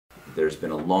there's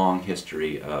been a long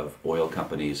history of oil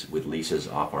companies with leases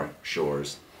off our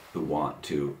shores who want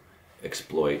to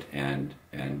exploit and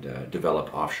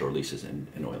develop offshore leases in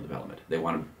oil development. They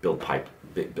want to build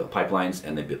pipelines,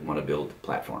 and they want to build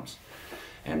platforms.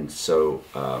 And so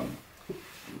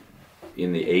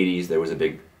in the 80s there was a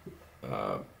big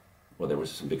well, there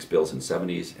was some big spills in the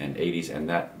 70s and 80s, and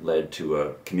that led to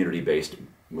a community-based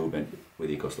movement with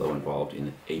ECOSLO involved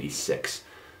in 86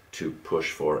 to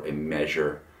push for a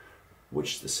measure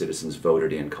which the citizens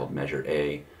voted in called Measure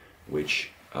A, which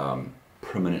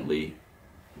permanently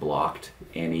blocked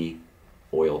any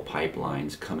oil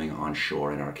pipelines coming on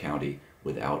shore in our county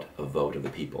without a vote of the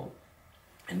people.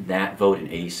 And that vote in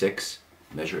 86,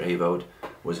 Measure A vote,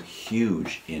 was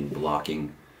huge in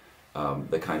blocking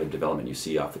the kind of development you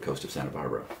see off the coast of Santa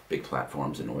Barbara, big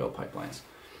platforms and oil pipelines.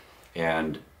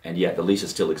 And yet the leases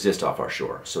still exist off our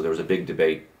shore. So there was a big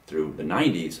debate through the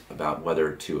 90s about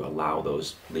whether to allow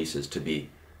those leases to be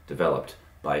developed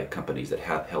by companies that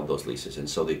held those leases. And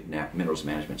so the Minerals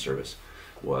Management Service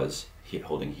was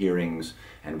holding hearings,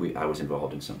 and I was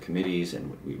involved in some committees,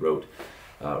 and we wrote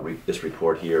this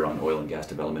report here on oil and gas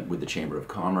development with the Chamber of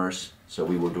Commerce. So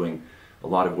we were doing a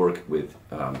lot of work with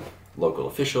local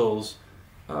officials,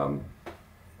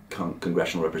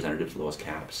 congressional representatives, Lois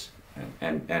Capps,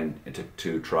 and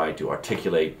to try to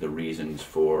articulate the reasons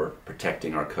for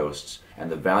protecting our coasts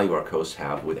and the value our coasts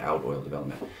have without oil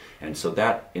development. And so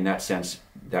that, in that sense,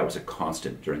 that was a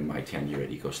constant during my tenure at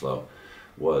ECOSLO,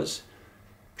 was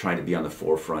trying to be on the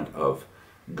forefront of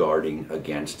guarding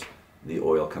against the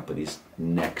oil companies'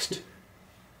 next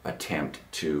attempt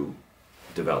to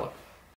develop.